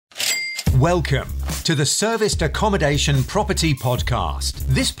Welcome to the Serviced Accommodation Property Podcast.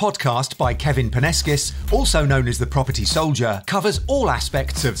 This podcast by Kevin Paneskis, also known as the Property Soldier, covers all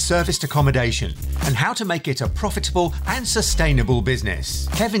aspects of serviced accommodation and how to make it a profitable and sustainable business.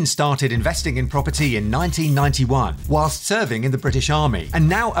 Kevin started investing in property in 1991 whilst serving in the British Army and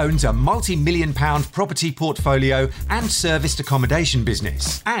now owns a multi-million-pound property portfolio and serviced accommodation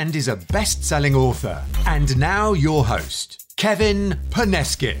business and is a best-selling author. And now your host, Kevin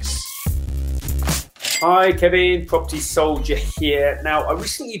Paneskis. Hi Kevin, Property Soldier here. Now, I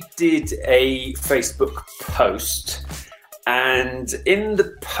recently did a Facebook post, and in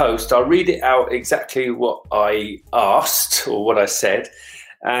the post, I'll read it out exactly what I asked or what I said,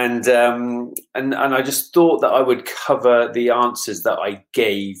 and I just thought that I would cover the answers that I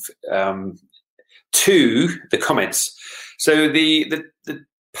gave to the comments. So the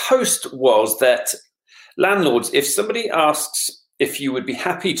post was that landlords, if somebody asks if you would be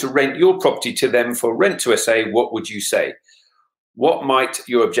happy to rent your property to them for rent to SA, what would you say? What might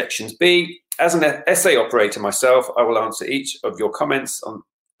your objections be? As an SA operator myself, I will answer each of your comments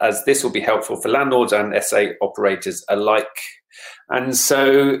as this will be helpful for landlords and SA operators alike. And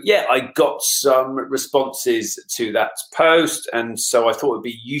so, yeah, I got some responses to that post. And so I thought it would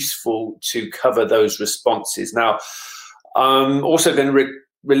be useful to cover those responses. Now, I'm also going to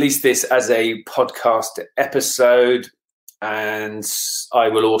release this as a podcast episode. And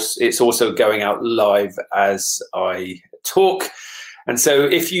it's also going out live as I talk. And so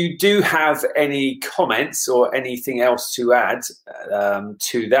if you do have any comments or anything else to add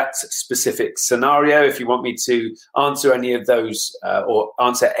to that specific scenario, if you want me to answer any of those or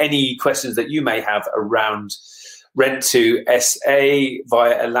answer any questions that you may have around rent to SA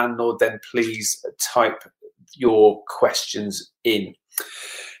via a landlord, then please type your questions in.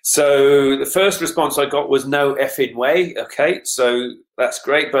 So the first response I got was no effing way. Okay, so that's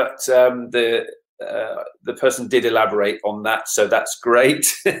great, but the person did elaborate on that, so that's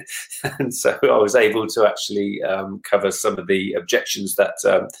great. And so I was able to actually cover some of the objections that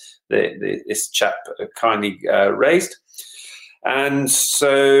this chap kindly raised. And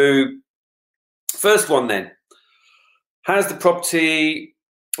so first one then, has the property,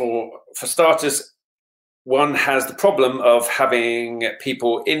 or for starters, one has the problem of having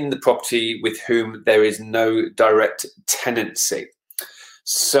people in the property with whom there is no direct tenancy.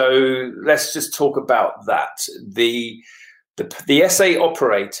 So let's just talk about that. The SA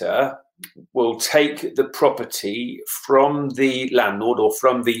operator will take the property from the landlord or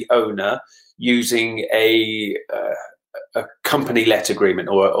from the owner using a company let agreement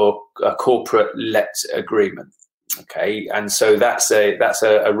or a corporate let agreement. Okay, and so that's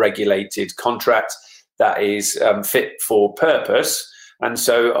a regulated contract that is fit for purpose. And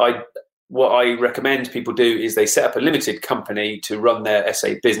so what I recommend people do is they set up a limited company to run their SA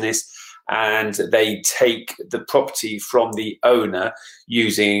business, and they take the property from the owner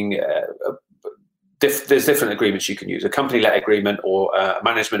using there's different agreements you can use, a company let agreement or a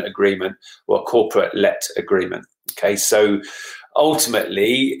management agreement or a corporate let agreement. Okay, so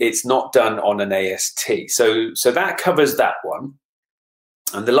ultimately it's not done on an AST. So that covers that one.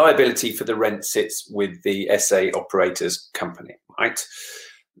 And the liability for the rent sits with the SA operator's company, right?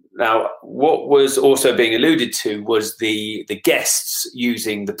 Now, what was also being alluded to was the guests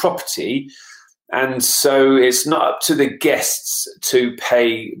using the property. And so it's not up to the guests to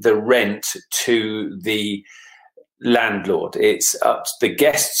pay the rent to the landlord. It's up to the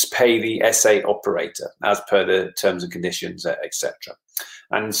guests pay the SA operator as per the terms and conditions, etc.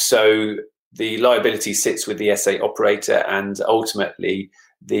 And so the liability sits with the SA operator, and ultimately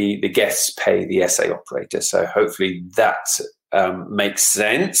the guests pay the SA operator. So hopefully that makes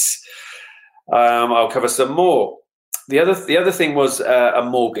sense. I'll cover some more. The other thing was a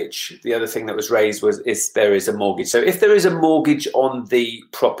mortgage. The other thing that was raised was if there is a mortgage. So if there is a mortgage on the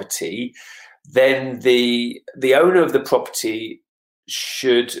property, then the owner of the property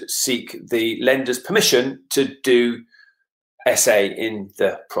should seek the lender's permission to do SA in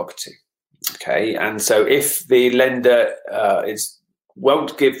the property. Okay, and so if the lender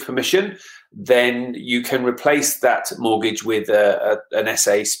won't give permission, then you can replace that mortgage with an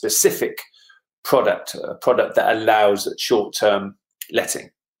SA specific product, a product that allows short-term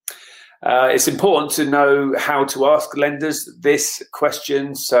letting. It's important to know how to ask lenders this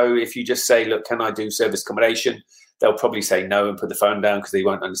question. So if you just say, look, can I do service accommodation? They'll probably say no and put the phone down because they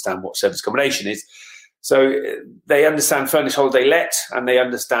won't understand what service accommodation is. So they understand furnished holiday let, and they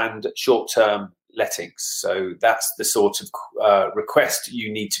understand short-term lettings. So that's the sort of request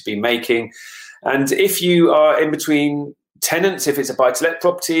you need to be making. And if you are in between tenants, if it's a buy-to-let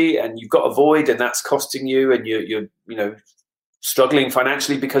property and you've got a void and that's costing you, and you're struggling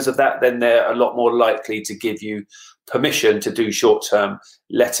financially because of that, then they're a lot more likely to give you permission to do short-term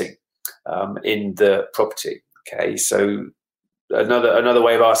letting in the property. Okay, so another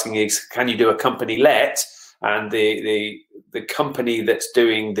way of asking is, can you do a company let? And the company that's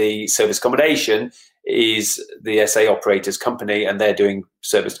doing the service accommodation is the SA operator's company, and they're doing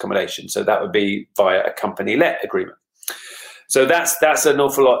service accommodation. So that would be via a company let agreement. So that's an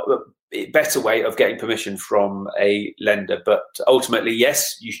awful lot better way of getting permission from a lender. But ultimately,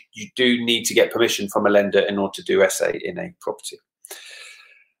 yes, you do need to get permission from a lender in order to do SA in a property.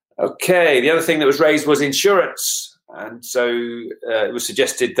 Okay, the other thing that was raised was insurance. And so it was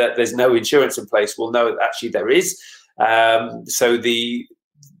suggested that there's no insurance in place. Well, no, actually there is. So the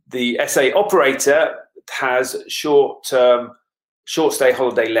SA operator has short stay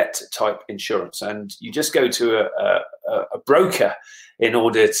holiday let type insurance, and you just go to a broker in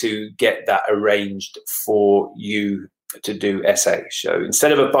order to get that arranged for you to do SA. So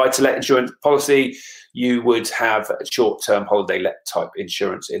instead of a buy-to-let insurance policy, you would have a short-term holiday let type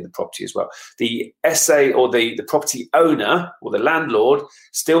insurance in the property as well. The SA or the property owner or the landlord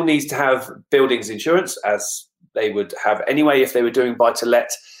still needs to have buildings insurance, as they would have anyway if they were doing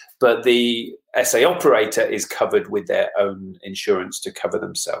buy-to-let, but the SA operator is covered with their own insurance to cover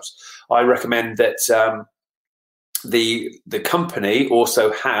themselves. I recommend that the company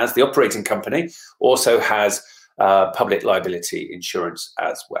also has, the operating company also has public liability insurance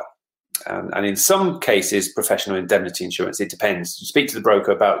as well. And in some cases, professional indemnity insurance. It depends. You speak to the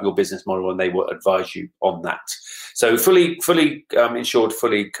broker about your business model and they will advise you on that. So fully insured,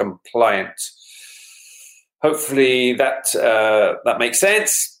 fully compliant. Hopefully that makes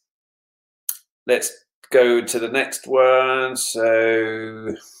sense. Let's go to the next one.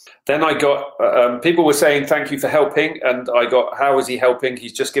 So then I got, people were saying, thank you for helping. And I got, how is he helping?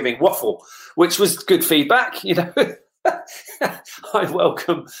 He's just giving waffle, which was good feedback, you know. I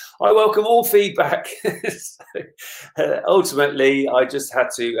welcome all feedback. So, ultimately, I just had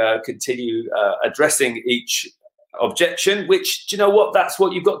to continue addressing each objection, which, do you know what? That's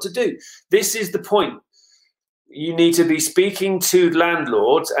what you've got to do. This is the point. You need to be speaking to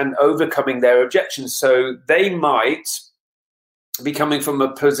landlords and overcoming their objections. So they might be coming from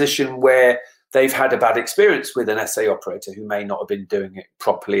a position where they've had a bad experience with an SA operator who may not have been doing it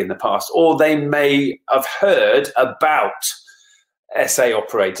properly in the past, or they may have heard about SA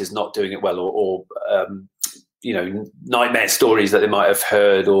operators not doing it well, or you know, nightmare stories that they might have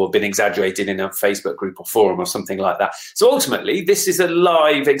heard or been exaggerated in a Facebook group or forum or something like that. So ultimately, this is a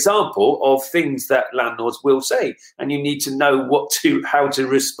live example of things that landlords will say, and you need to know how to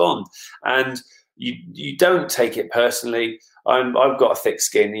respond. And you don't take it personally. I've got a thick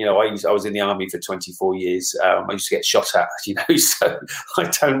skin, you know. I was in the army for 24 years. I used to get shot at, you know, so I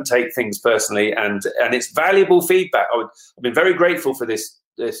don't take things personally, and it's valuable feedback. I've been very grateful for this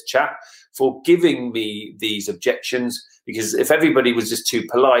chap for giving me these objections, because if everybody was just too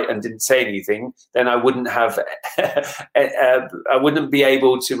polite and didn't say anything, then I wouldn't have, I wouldn't be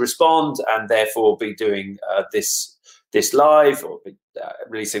able to respond, and therefore be doing this live, or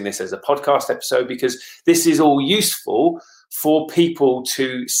releasing this as a podcast episode, because this is all useful for people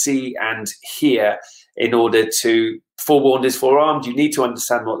to see and hear in order to, forewarned is forearmed. You need to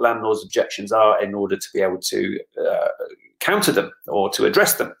understand what landlords' objections are in order to be able to counter them or to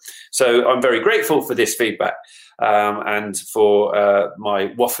address them. So I'm very grateful for this feedback and for my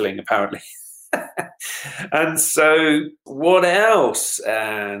waffling, apparently. And so what else?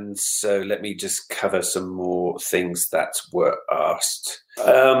 And so let me just cover some more things that were asked.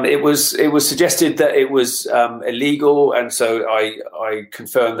 It was suggested that it was illegal, and so I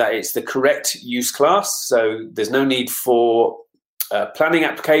confirmed that it's the correct use class. So there's no need for planning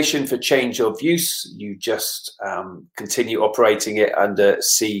application for change of use. You just continue operating it under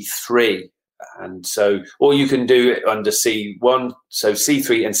C3. And so, or you can do it under C1. So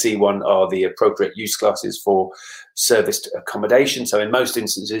C3 and C1 are the appropriate use classes for serviced accommodation. So in most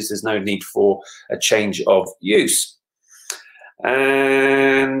instances, there's no need for a change of use.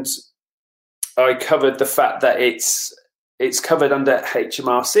 And I covered the fact that it's covered under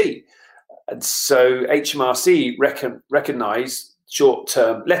HMRC. And so HMRC recognise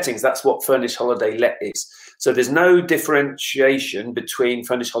short-term lettings. That's what furnished holiday let is. So there's no differentiation between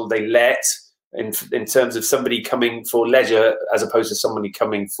furnished holiday let in terms of somebody coming for leisure as opposed to somebody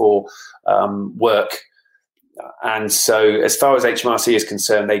coming for work. And so as far as HMRC is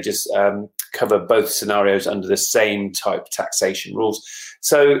concerned, they just cover both scenarios under the same type taxation rules.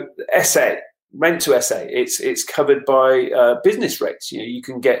 So SA, rent to SA. It's covered by business rates. You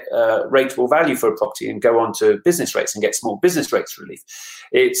can get rateable value for a property and go on to business rates and get small business rates relief.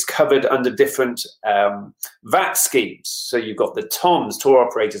 It's covered under different VAT schemes. So you've got the TOMS, tour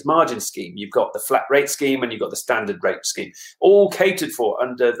operators margin scheme. You've got the flat rate scheme, and you've got the standard rate scheme, all catered for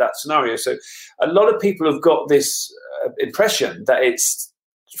under that scenario. So a lot of people have got this impression that it's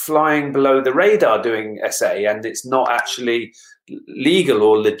flying below the radar doing SA, and it's not actually legal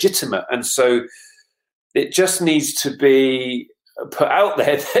or legitimate. And so it just needs to be put out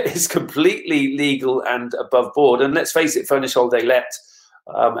there that it's completely legal and above board. And let's face it, furnished holiday let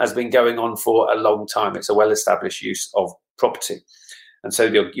has been going on for a long time. It's a well-established use of property. And so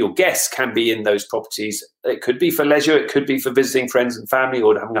your guests can be in those properties. It could be for leisure, it could be for visiting friends and family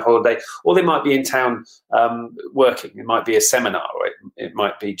or having a holiday, or they might be in town working. It might be a seminar, or it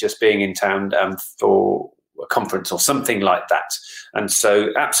might be just being in town for a conference or something like that. And so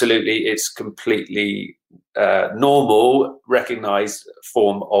absolutely, it's completely normal, recognized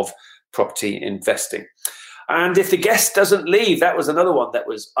form of property investing. And if the guest doesn't leave, that was another one that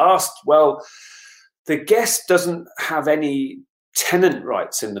was asked. Well, the guest doesn't have any tenant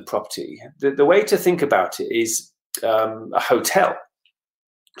rights in the property. The way to think about it is a hotel.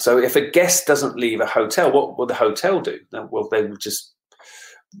 So if a guest doesn't leave a hotel, what will the hotel do? Well, they will just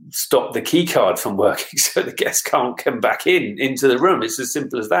stop the key card from working, so the guest can't come back into the room. It's as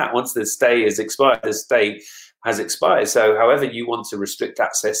simple as that. Once the stay is expired, the stay has expired. So however you want to restrict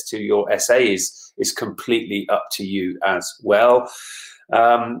access to your SA is completely up to you as well.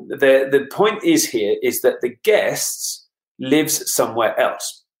 The point is here is that the guests lives somewhere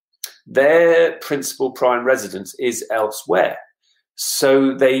else. Their principal prime residence is elsewhere.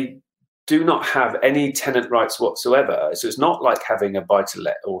 So they do not have any tenant rights whatsoever. So it's not like having a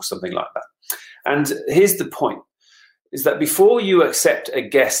buy-to-let or something like that. And here's the point, is that before you accept a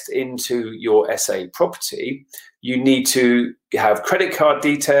guest into your SA property, you need to have credit card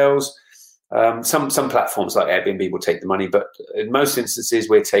details. Some platforms like Airbnb will take the money, but in most instances,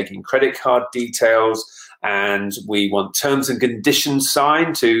 we're taking credit card details, and we want terms and conditions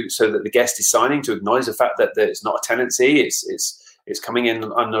signed so that the guest is signing to acknowledge the fact that it's not a tenancy. It's coming in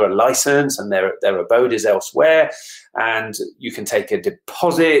under a license, and their abode is elsewhere, and you can take a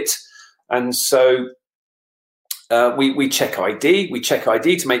deposit. And so we check ID. We check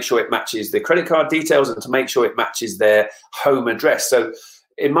ID to make sure it matches the credit card details and to make sure it matches their home address. So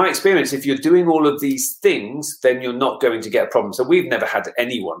in my experience, if you're doing all of these things, then you're not going to get a problem. So we've never had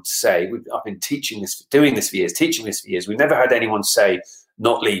anyone say, I've been doing this for years. We've never had anyone say,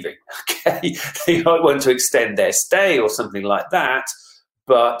 not leaving. Okay, they might want to extend their stay or something like that,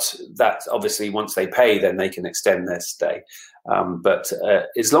 but that's obviously once they pay, then they can extend their stay. But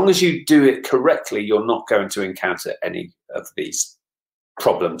as long as you do it correctly, you're not going to encounter any of these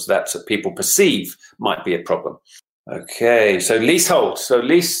problems that people perceive might be a problem. Okay, so leasehold. So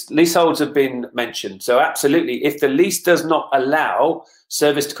leaseholds have been mentioned. So absolutely, if the lease does not allow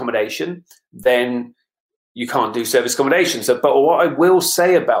serviced accommodation, then you can't do service accommodation. But what I will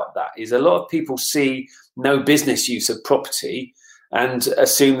say about that is a lot of people see no business use of property and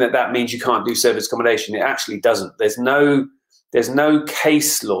assume that means you can't do service accommodation. It actually doesn't. There's no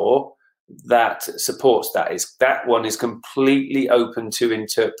case law that supports that. That one is completely open to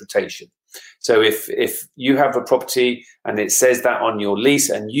interpretation. So if you have a property and it says that on your lease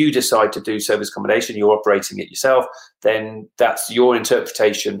and you decide to do service accommodation, you're operating it yourself, then that's your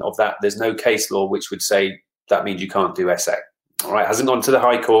interpretation of that. There's no case law which would say that means you can't do SA. All right, it hasn't gone to the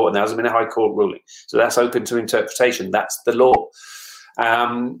High Court and there hasn't been a High Court ruling. So that's open to interpretation. That's the law.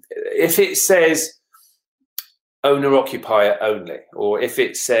 If it says owner-occupier only, or if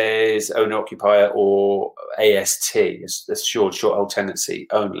it says owner-occupier or AST, assured short-hold tenancy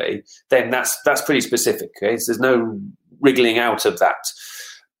only, then that's pretty specific. Okay? So there's no wriggling out of that.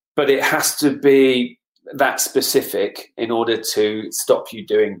 But it has to be that specific in order to stop you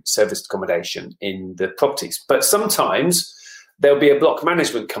doing serviced accommodation in the properties. But sometimes there'll be a block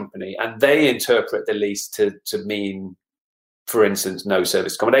management company and they interpret the lease to mean, for instance, no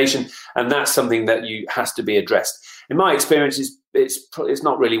service accommodation, and that's something that has to be addressed. In my experience, it's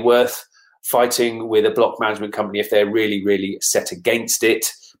not really worth fighting with a block management company if they're really, really set against it.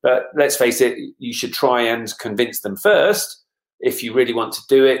 But let's face it, you should try and convince them first if you really want to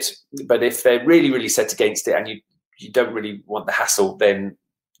do it. But if they're really, really set against it and you don't really want the hassle, then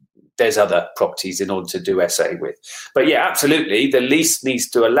there's other properties in order to do SA with. But yeah, absolutely, the lease needs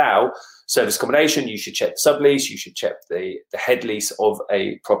to allow service accommodation. You should check the sublease. You should check the head lease of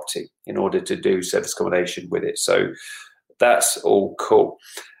a property in order to do service accommodation with it. So that's all cool.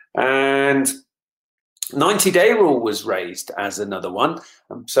 And 90-day rule was raised as another one.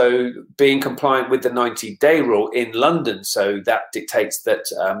 So being compliant with the 90-day rule in London, so that dictates that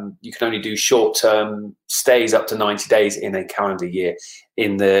you can only do short-term stays up to 90 days in a calendar year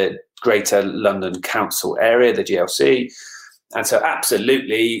in the Greater London Council area, the GLC. And so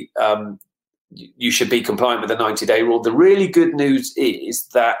absolutely, you should be compliant with the 90-day rule. The really good news is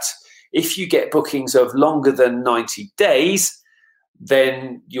that if you get bookings of longer than 90 days,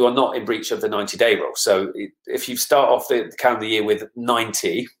 then you are not in breach of the 90-day rule. So if you start off the calendar year with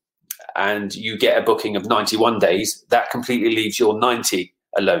 90 and you get a booking of 91 days, that completely leaves your 90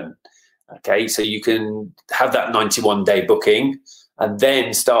 alone. Okay, so you can have that 91-day booking and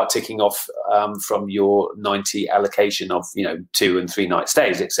then start ticking off from your 90 allocation of 2 and 3 night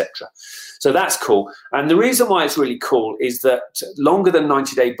stays, etc. So that's cool. And the reason why it's really cool is that longer than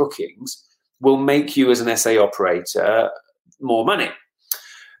 90-day bookings will make you as an SA operator more money,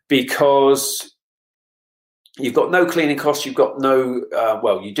 because you've got no cleaning costs, you've got no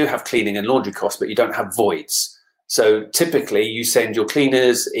you do have cleaning and laundry costs, but you don't have voids. So typically you send your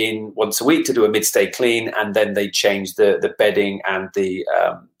cleaners in once a week to do a mid-stay clean, and then they change the bedding and the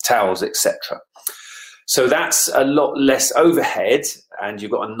towels, etc. So that's a lot less overhead, and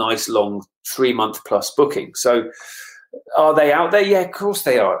you've got a nice long 3-month plus booking. So are they out there? Yeah, of course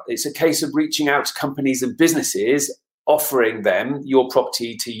they are. It's a case of reaching out to companies and businesses, offering them your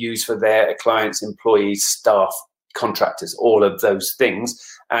property to use for their clients, employees, staff, contractors, all of those things.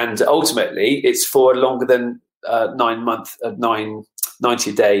 And ultimately, it's for a longer than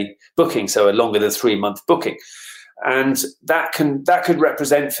 90-day booking, so a longer than 3-month booking. And that could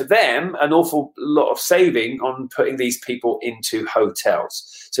represent for them an awful lot of saving on putting these people into hotels.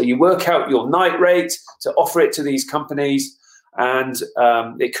 So you work out your night rate to offer it to these companies. And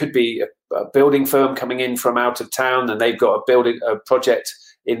it could be a building firm coming in from out of town, and they've got a project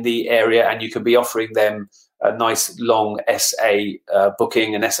in the area, and you can be offering them a nice long SA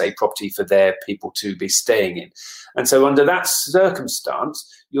booking, an SA property for their people to be staying in. And so under that circumstance,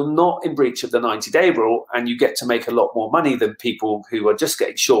 you're not in breach of the 90-day rule, and you get to make a lot more money than people who are just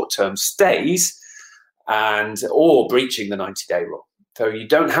getting short-term stays or breaching the 90-day rule. So you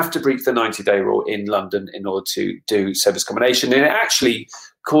don't have to breach the 90-day rule in London in order to do service accommodation. And it actually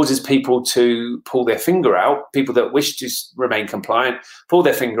causes people to pull their finger out, people that wish to remain compliant, pull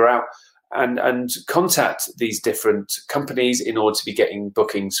their finger out and contact these different companies in order to be getting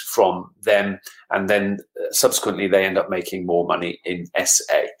bookings from them. And then subsequently, they end up making more money in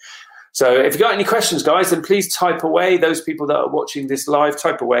SA. So if you've got any questions, guys, then please type away. Those people that are watching this live,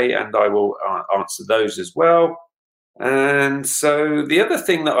 type away, and I will answer those as well. And so the other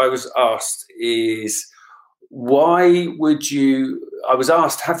thing that I was asked is, I was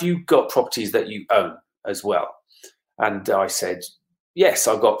asked, have you got properties that you own as well? And I said, yes,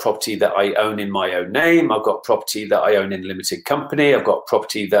 I've got property that I own in my own name. I've got property that I own in a limited company. I've got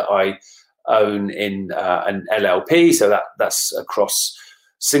property that I own in an LLP. So that's across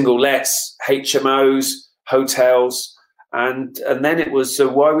single lets, HMOs, hotels. And then it was, so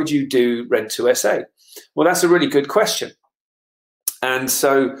why would you do rent to SA? Well, that's a really good question. And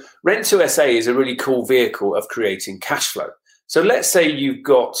so Rent to SA is a really cool vehicle of creating cash flow. So let's say you've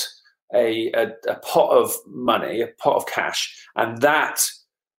got a pot of money, a pot of cash, and that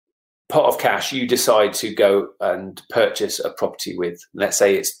pot of cash you decide to go and purchase a property with. Let's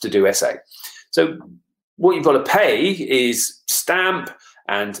say it's to do SA. So what you've got to pay is stamp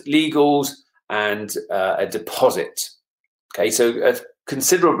and legals and a deposit. Okay, so a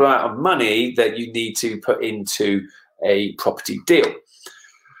considerable amount of money that you need to put into a property deal.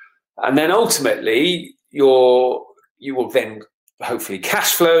 And then ultimately, you will then hopefully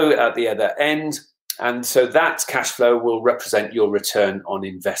cash flow at the other end. And so that cash flow will represent your return on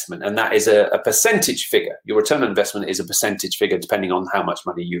investment. And that is a percentage figure. Your return on investment is a percentage figure depending on how much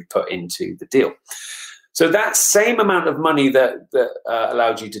money you've put into the deal. So that same amount of money that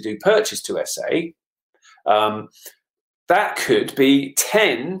allowed you to do purchase to SA, that could be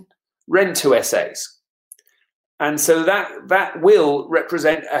 10 rent to SAs. And so that will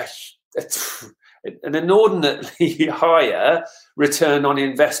represent an inordinately higher return on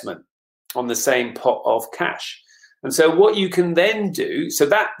investment on the same pot of cash. And so what you can then do, so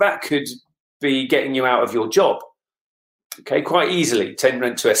that could be getting you out of your job. Okay, quite easily, 10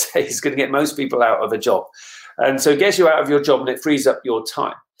 rent to SA is going to get most people out of a job. And so it gets you out of your job and it frees up your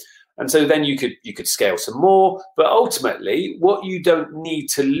time. And so then you could scale some more. But ultimately, what you don't need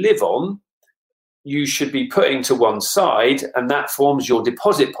to live on, you should be putting to one side, and that forms your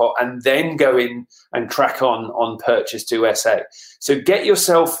deposit pot, and then go in and crack on purchase to SA. So get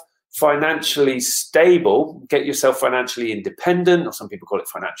yourself financially stable, get yourself financially independent, or some people call it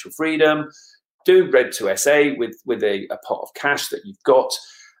financial freedom. do rent to SA with a pot of cash that you've got,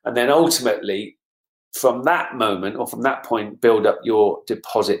 and then ultimately from that moment or from that point, build up your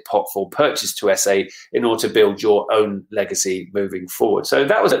deposit pot for purchase to SA in order to build your own legacy moving forward. So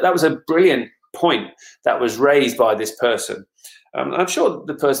that was a brilliant point that was raised by this person. I'm sure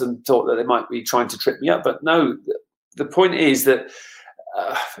the person thought that they might be trying to trip me up, but no, the point is that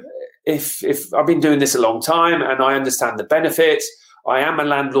if I've been doing this a long time and I understand the benefits, I am a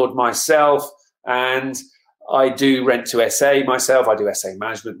landlord myself, and I do rent to SA myself, I do SA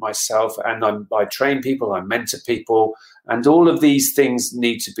management myself, and I train people, I mentor people, and all of these things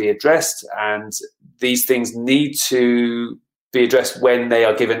need to be addressed, and these things need to be addressed when they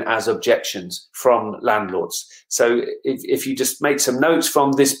are given as objections from landlords. So if you just make some notes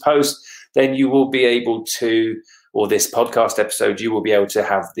from this post, then you will be able to, or this podcast episode, you will be able to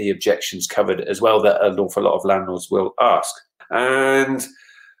have the objections covered as well that an awful lot of landlords will ask. And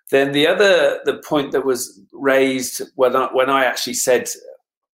then the point that was raised when I actually said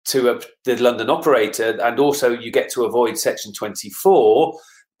to the London operator, and also you get to avoid Section 24,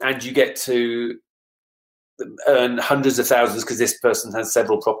 and you get to earn hundreds of thousands, because this person has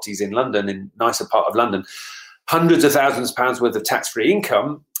several properties in London, in nicer part of London, hundreds of thousands of pounds worth of tax-free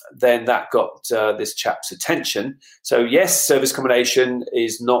income, then that got this chap's attention. So yes, service accommodation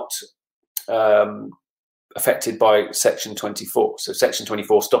is not affected by Section 24. So Section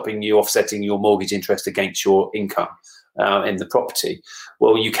 24 stopping you offsetting your mortgage interest against your income in the property.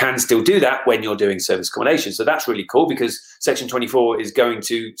 Well, you can still do that when you're doing service accommodation. So that's really cool, because Section 24 is going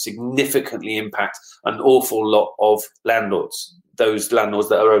to significantly impact an awful lot of landlords, those landlords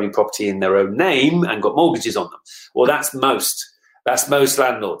that are owning property in their own name and got mortgages on them. Well, that's most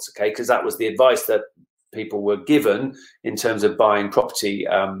landlords, okay, because that was the advice that people were given in terms of buying property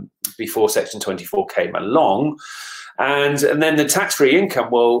before Section 24 came along. And then the tax-free income,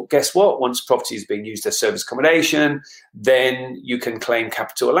 well, guess what? Once property is being used as service accommodation, then you can claim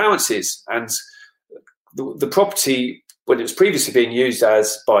capital allowances. And the property, when it was previously being used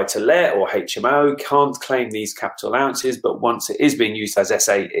as buy-to-let or HMO, can't claim these capital allowances, but once it is being used as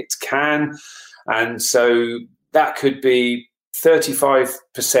SA, it can. And so that could be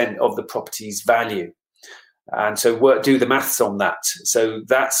 35% of the property's value. And so do the maths on that. So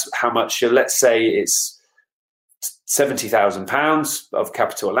that's how much, let's say it's £70,000 of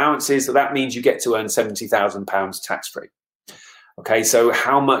capital allowances. So that means you get to earn £70,000 tax-free. Okay, so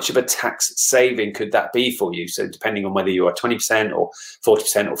how much of a tax saving could that be for you? So depending on whether you are 20% or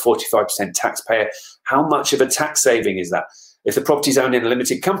 40% or 45% taxpayer, how much of a tax saving is that? If the property is owned in a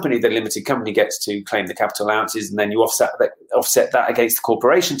limited company, the limited company gets to claim the capital allowances, and then you offset that against the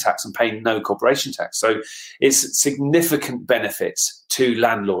corporation tax and pay no corporation tax. So it's significant benefits to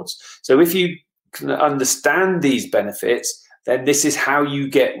landlords. So if you can understand these benefits, then this is how you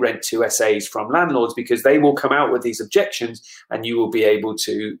get rent to SAs from landlords, because they will come out with these objections and you will be able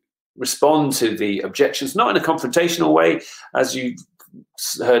to respond to the objections, not in a confrontational way. As you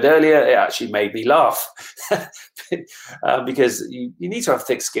heard earlier, it actually made me laugh because you need to have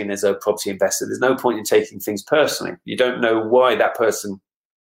thick skin as a property investor. There's no point in taking things personally. You don't know why that person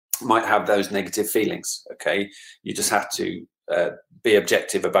might have those negative feelings. Okay, you just have to be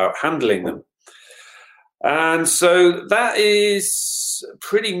objective about handling them. And so that is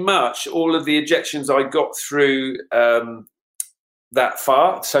pretty much all of the objections I got through so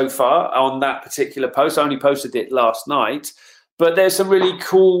far on that particular post. I only posted it last night. But there's some really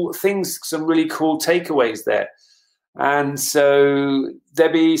cool things, some really cool takeaways there. And so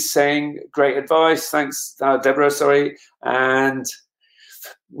Debbie's saying, great advice. Thanks, Deborah, sorry. And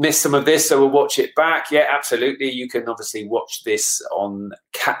missed some of this, so we'll watch it back. Yeah, absolutely. You can obviously watch this on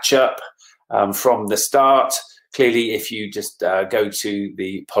catch up from the start. Clearly, if you just go to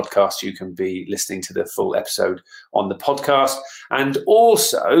the podcast, you can be listening to the full episode on the podcast. And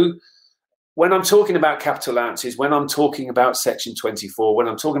also, when I'm talking about capital allowances, when I'm talking about Section 24, when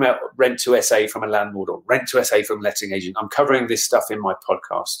I'm talking about rent to SA from a landlord or rent to SA from a letting agent, I'm covering this stuff in my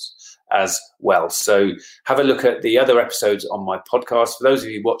podcasts as well. So have a look at the other episodes on my podcast. For those of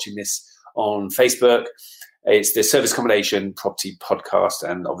you watching this on Facebook, it's the Service Accommodation Property Podcast,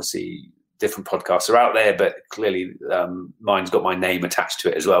 and obviously different podcasts are out there, but clearly mine's got my name attached to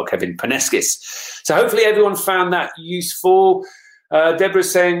it as well, Kevin Paneskis. So hopefully everyone found that useful.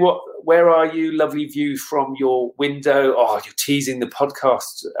 Deborah's saying, where are you? Lovely view from your window. Oh, you're teasing the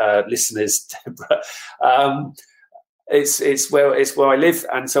podcast listeners, Deborah. It's where I live,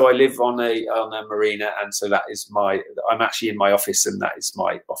 and so I live on a marina, and so that is I'm actually in my office, and that is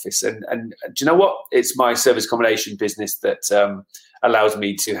my office. And do you know what? It's my service accommodation business that allows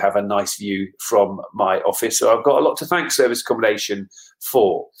me to have a nice view from my office. So I've got a lot to thank service accommodation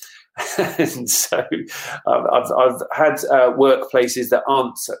for. And so I've had workplaces that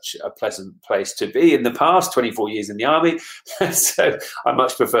aren't such a pleasant place to be in the past, 24 years in the army. So I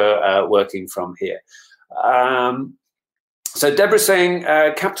much prefer working from here. So Deborah's saying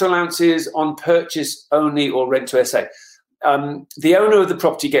capital allowances on purchase only or rent to SA. The owner of the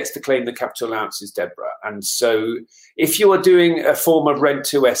property gets to claim the capital allowances, Deborah. And so if you are doing a form of rent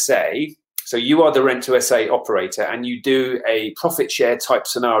to SA, so you are the rent to SA operator and you do a profit share type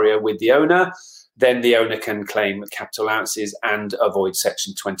scenario with the owner, then the owner can claim capital allowances and avoid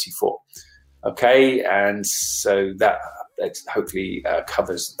Section 24. Okay, and so that hopefully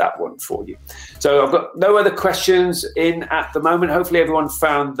covers that one for you. So I've got no other questions in at the moment. Hopefully everyone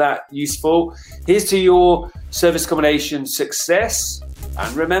found that useful. Here's to your service accommodation success.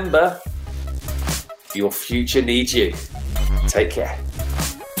 And remember, your future needs you. Take care.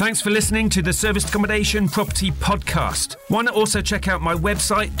 Thanks for listening to the Serviced Accommodation Property Podcast. Why not also check out my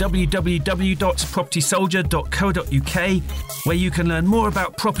website, www.propertysoldier.co.uk, where you can learn more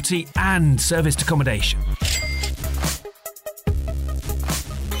about property and serviced accommodation.